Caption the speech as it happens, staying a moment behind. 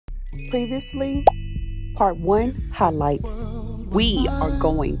Previously, part 1 highlights. We are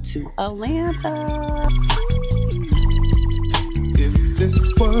going to Atlanta. If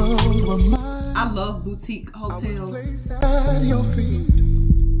this world were mine, I love boutique hotels. at your feet,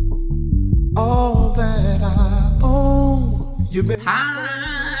 all that I own, you been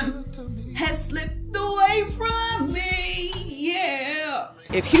Time has slipped away from me, yeah.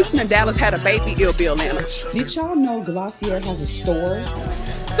 If Houston and Dallas had a baby, it'll be Atlanta. Did y'all know Glossier has a store?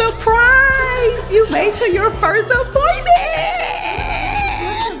 Surprise! You made to your first appointment!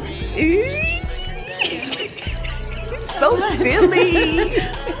 So silly!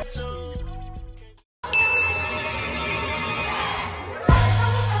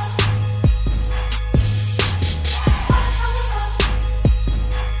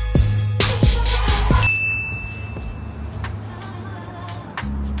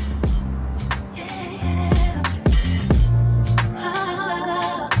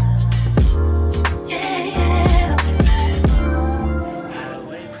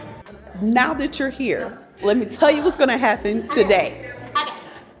 Now that you're here, let me tell you what's gonna happen today. Okay.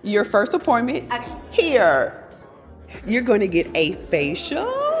 Your first appointment here. You're gonna get a facial.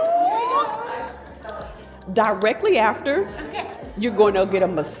 Directly after, you're gonna get a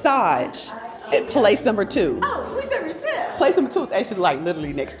massage at place number 2. Oh, please number 2. Place number 2 is actually like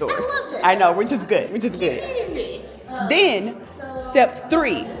literally next door. I love this. I know, which is good, which is good. Kidding me. Then, step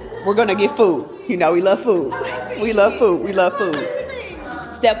 3, we're gonna get food. You know, we love food. We love food, we love food.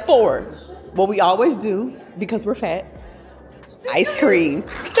 Step 4, what we always do, because we're fat, ice cream.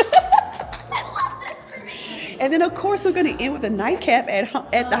 I love this for me. And then of course we're gonna end with a nightcap at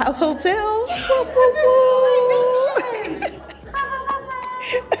the hotel. So good.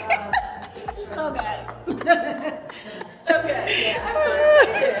 So good. Yeah, I'm so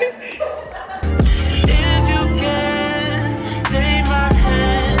excited. If you can take my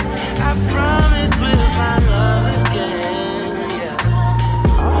hand, I promise we'll find love again.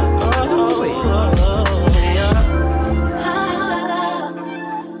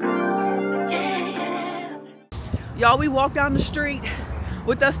 Y'all, we walk down the street.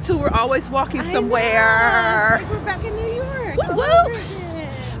 With us too, we're always walking somewhere. Like we're back in New York. Woo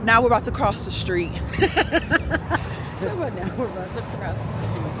woo. Now we're about to cross the street. So what now? We're about to cross.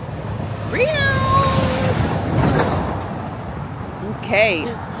 Okay.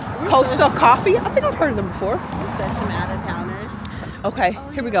 Costa Coffee. I think I've heard of them before. Such some out-of-towners. Okay,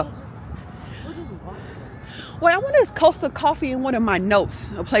 here we go. Well, I wonder if Costa Coffee in one of my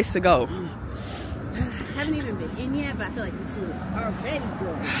notes, a place to go. I haven't even been in yet, but I feel like this food is already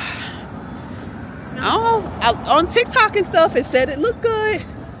good. Oh, on TikTok and stuff, it said it looked good.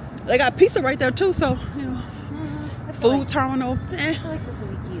 They got pizza right there too, so you know. Food terminal. I feel like this will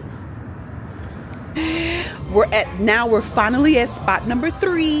be cute. We're finally at spot number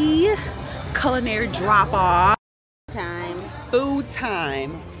 3, Culinary drop-off. Time. Food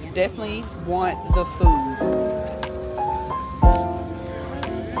time. Definitely want the food.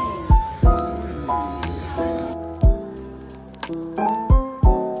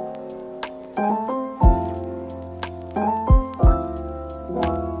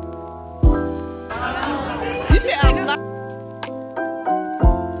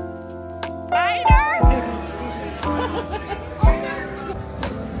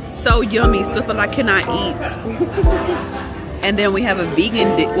 So yummy, stuff that I cannot eat. And then we have a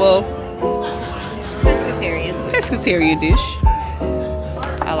vegan pescatarian dish.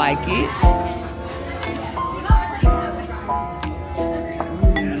 I like it.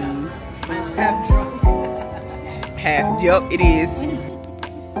 Half drunk. Half, yup, it is.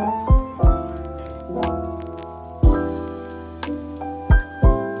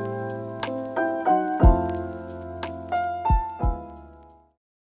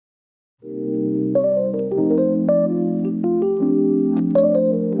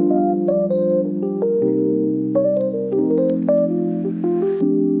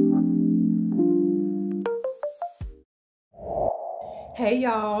 Hey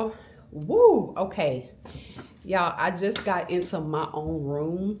y'all, woo, okay. Y'all, I just got into my own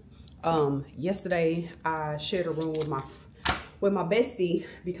room. Yesterday I shared a room with my bestie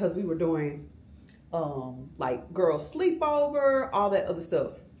because we were doing like girls sleepover, all that other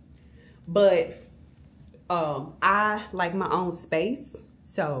stuff. But I like my own space,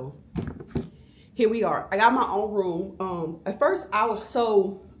 so here we are. I got my own room. At first I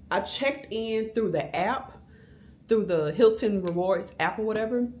checked in through the app, through the Hilton Rewards app or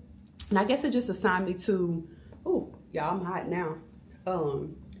whatever, and I guess it just assigned me to, oh y'all, I'm hot now.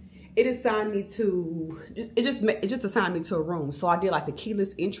 It assigned me to, it just assigned me to a room. So I did like the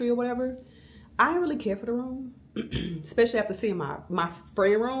keyless entry or whatever. I didn't really care for the room. especially after seeing my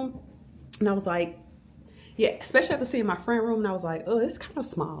friend room. And I was like, yeah, especially after seeing my friend room, and I was like, oh, it's kind of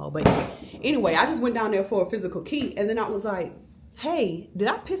small. But anyway, I just went down there for a physical key, and then I was like, hey, did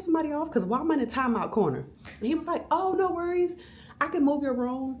I piss somebody off? Because why am I in the timeout corner? And he was like, oh, no worries. I can move your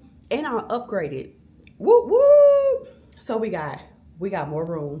room, and I'll upgrade it. Whoop, whoop. So we got more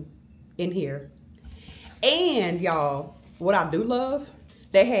room in here. And y'all, what I do love,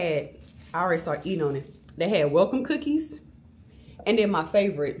 they had, I already started eating on it. They had welcome cookies, and then my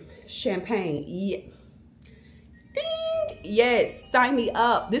favorite, champagne. Yeah. Ding! Yes, sign me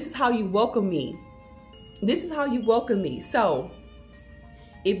up. This is how you welcome me. This is how you welcome me. So,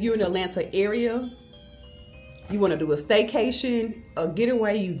 if you're in the Atlanta area, you want to do a staycation, a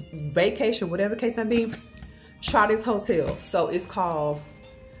getaway, you vacation, whatever case may be, try this hotel. So it's called,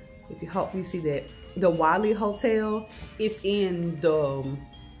 if you hope you see that, the Wylie Hotel. It's in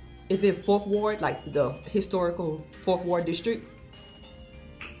 4th Ward, like the historical 4th Ward district.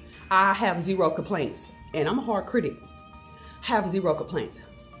 I have 0 complaints, and I'm a hard critic. Have 0 complaints.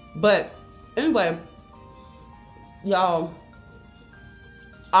 But anyway, y'all,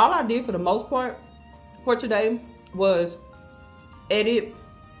 all I did for the most part for today was edit,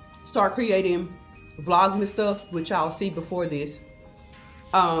 start creating Vlogmas stuff, which y'all see before this.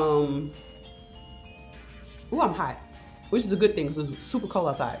 Ooh, I'm hot, which is a good thing because it's super cold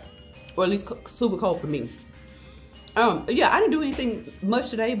outside, or at least super cold for me. Yeah, I didn't do anything much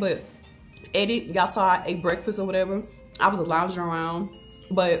today, but edit. Y'all saw I ate breakfast or whatever. I was lounging around,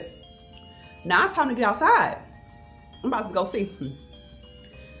 but now it's time to get outside. I'm about to go see.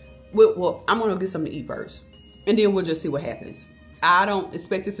 Well, I'm gonna get something to eat first, and then we'll just see what happens. I don't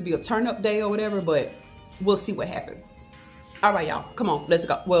expect this to be a turn up day or whatever, but we'll see what happens. All right, y'all, come on, let's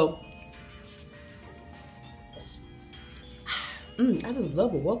go. Well, I just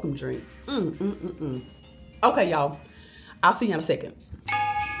love a welcome drink. Okay, y'all, I'll see you in a second.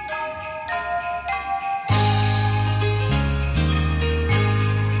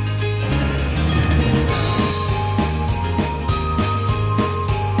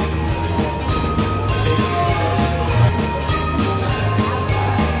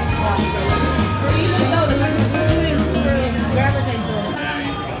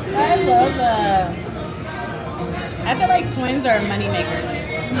 I feel like twins are money makers.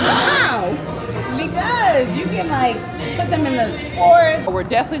 Wow! Because you can like put them in the sports. We're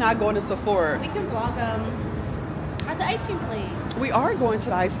definitely not going to Sephora. We can vlog at the ice cream place. We are going to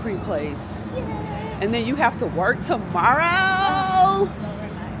the ice cream place. Yay. And then you have to work tomorrow.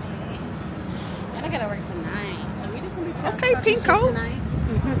 And I gotta work tonight. So we just gonna be chatting, Okay, talking shit Pinko. tonight.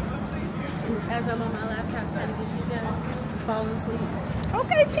 As I'm on my laptop trying to get shit done, falling asleep.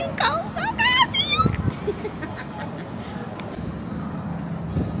 Okay, Pinko. Okay, I see you.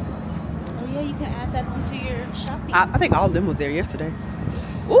 Oh yeah, you can add that onto your shopping. I think all of them was there yesterday.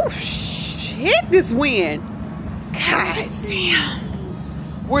 Ooh, shit, this wind. God damn.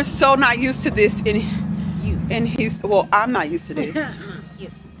 We're so not used to this in Houston. Well, I'm not used to this. You.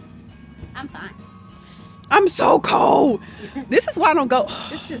 I'm fine. I'm so cold. This is why I don't go.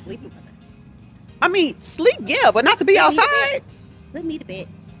 This is sleeping weather. I mean, sleep, yeah, but not to be outside. Let me to bed.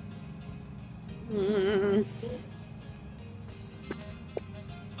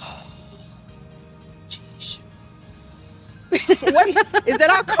 Wait, is that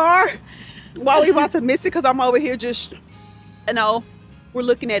our car? Why we about to miss it? Because I'm over here just, you know, we're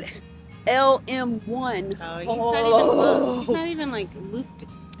looking at LM1. Oh, he's not even close. He's not even like looped.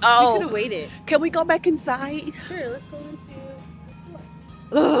 Oh, We could have waited. Can we go back inside? Sure, let's go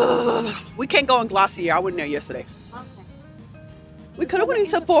into. We can't go in Glossier. I went there yesterday. Okay. We could have went in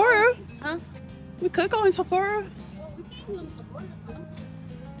Sephora. Huh? We could go in Sephora. We can't go into Sephora.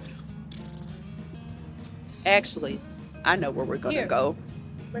 Actually, I know where we're gonna Here. go.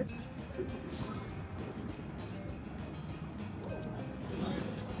 Let's.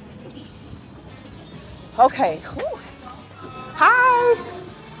 Okay. Whew. Hi.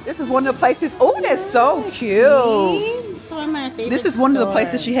 This is one of the places. Oh, that's so cute. It's one of my favorite. This is one of the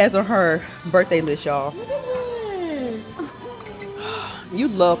places stores. she has on her birthday list, y'all. Look at this. You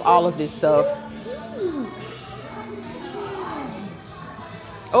love all of this stuff.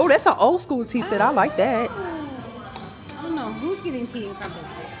 Oh, that's an old school tea set. I like that. I don't know who's getting tea and crumpets.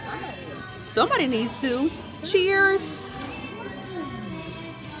 But Somebody needs to. Cheers.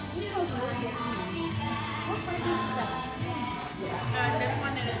 This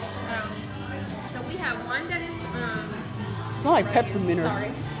one is, so we have one that is, Smell like peppermint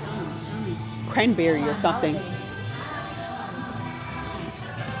or cranberry or something.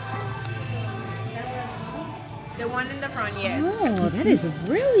 The one in the front, yes. Oh, that is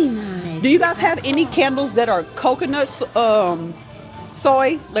really nice. Do you guys have any candles that are coconut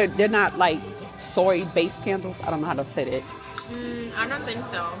soy? They're not like soy-based candles. I don't know how to say that. I don't think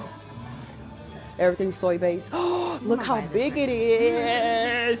so. Everything's soy-based. Oh, look how big it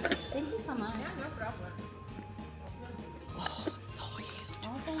is. Thank you so much. Oh, so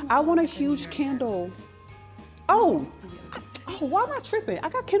huge. I want a huge candle. Oh, why am I tripping? I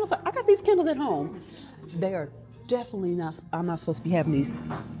got candles. I got these candles at home. They are definitely not. I'm not supposed to be having these.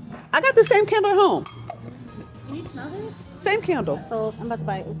 I got the same candle at home. Can you smell this? Same candle. So I'm about to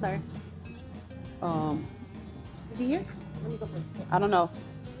buy it. Oh, sorry. Is he here? Let me go first. I don't know.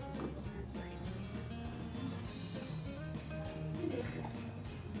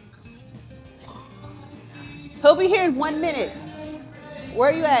 He'll be here in 1 minute. Where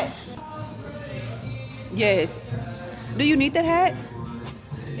are you at? Yes. Do you need that hat?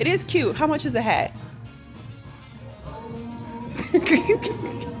 It is cute. How much is a hat? I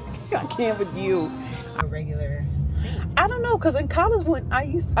can't with you. A regular. I don't know, because in college when I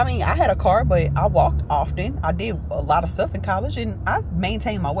had a car, but I walked often. I did a lot of stuff in college and I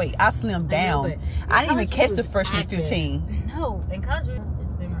maintained my weight. I slimmed down. I didn't even catch the freshman 15. No, in college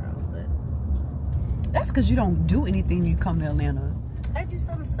it's been around, but that's because you don't do anything when you come to Atlanta. I do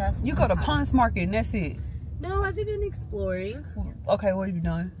some stuff. You go to Ponce Market and that's it. No, I've been exploring. Okay, what have you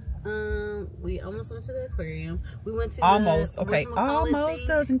done? We almost went to the aquarium. We went to almost. The, okay, almost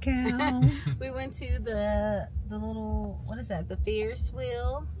doesn't count. We went to the little, what is that? The Ferris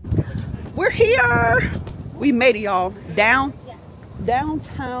wheel. We're here. We made it, y'all. Downtown.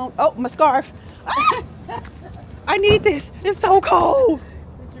 Oh, my scarf. Ah! I need this. It's so cold.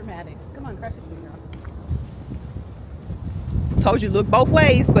 The dramatics. Come on, crush this thing, girl. Told you look both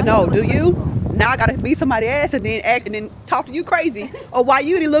ways, but no, do you? Now I gotta be somebody else and then act and then talk to you crazy. Or why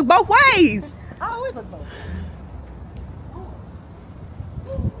you didn't look both ways? I always look both ways.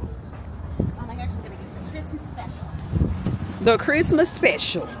 Oh my gosh, I'm gonna get the Christmas special. The Christmas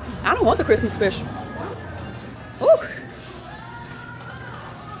special. I don't want the Christmas special. Ooh.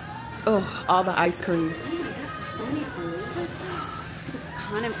 Oh, all the ice cream. So many food.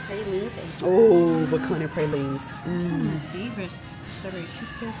 Pecan pralines. Oh, pecan pralines. That's one of my favorite strawberry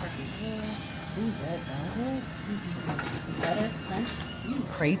cheesecake. Butter crunch.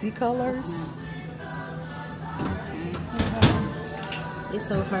 Crazy colors. It's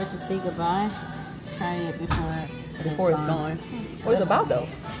so hard to say goodbye. Try it Before it's gone. What is it about though?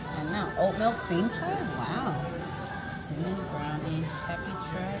 I know. Oat milk cream pie. Wow. Cinnamon brownie. Happy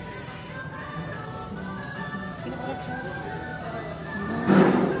tracks.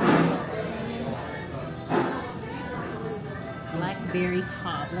 Blackberry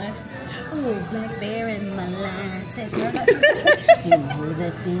cobbler. Oh, blackberry molasses. You know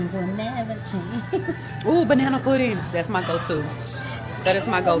that things will never change. Ooh, banana pudding. That's my go-to. That is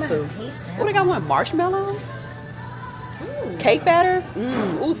my go-to. What do got one? Marshmallow? Ooh. Cake batter?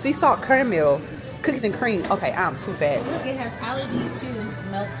 Ooh, sea salt caramel. Cookies and cream. Okay, I'm too fat. Look, it has allergies too.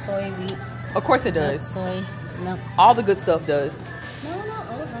 Milk, soy, wheat. Of course it does. Soy, milk. All the good stuff does. No, not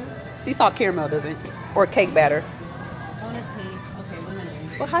all of them. Sea salt caramel doesn't. Or cake batter. I want to taste. Okay, what am I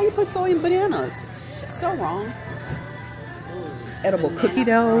doing? Well, how you put soy in bananas? It's so wrong. Edible cookie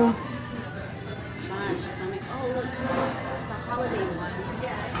dough. Gosh, so many. Oh, look. The holiday one.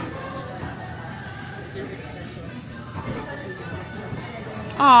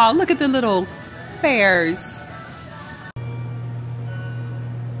 Aw, look at the little bears.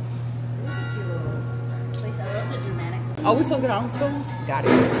 Oh, we supposed to get our own spoons? Got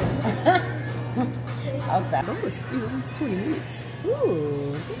it. Okay. That was, 20 minutes.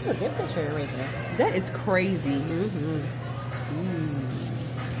 Ooh, this is a good picture right there. That is crazy.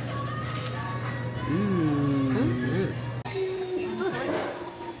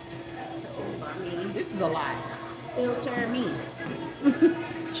 This is a lot. Filter me.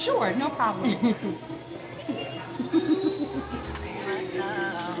 Sure, no problem.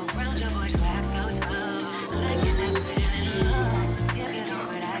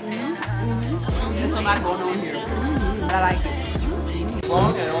 There's a lot going on here. But I like it.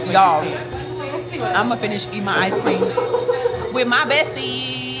 Y'all, I'm gonna finish eating my ice cream with my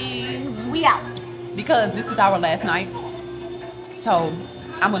bestie. We out. Because this is our last night. So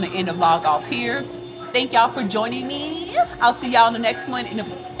I'm gonna end the vlog off here. Thank y'all for joining me. I'll see y'all in the next one.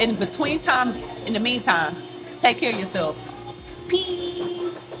 In between time, in the meantime, take care of yourself.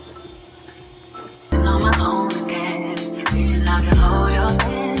 Peace. On my own again, reaching out to hold your